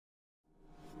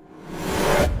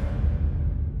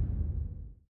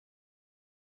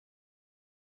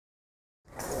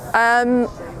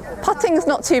Putting's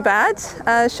not too bad.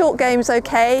 Short game's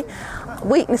okay.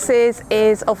 Weaknesses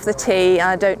is off the tee.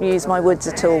 I don't use my woods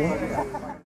at all.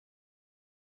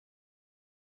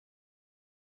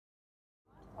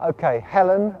 Okay,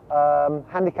 Helen,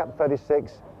 handicap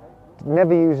 36,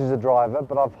 never uses a driver,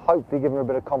 but I've hopefully given her a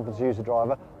bit of confidence to use a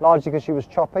driver, largely because she was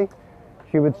choppy.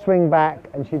 She would swing back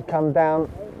and she'd come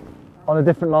down on a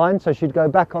different line, so she'd go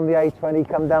back on the A20,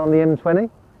 come down on the M20,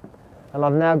 and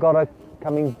I've now got her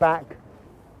coming back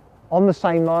on the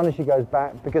same line as she goes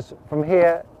back, because from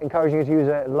here, encouraging her to use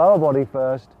her lower body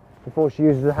first before she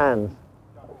uses her hands.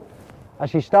 As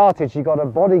she started, she got her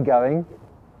body going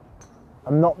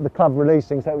and not the club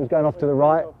releasing, so it was going off to the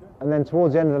right, and then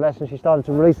towards the end of the lesson she started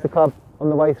to release the club on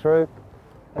the way through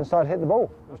and started to hit the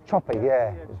ball. It was choppy,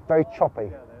 yeah, it was very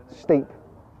choppy, steep.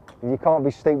 You can't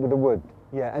be steep with the wood.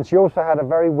 Yeah, and she also had a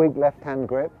very weak left hand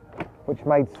grip, which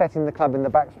made setting the club in the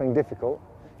backswing difficult.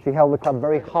 She held the club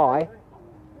very high,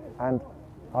 and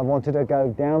I wanted her to go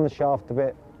down the shaft a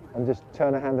bit and just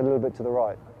turn her hand a little bit to the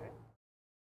right.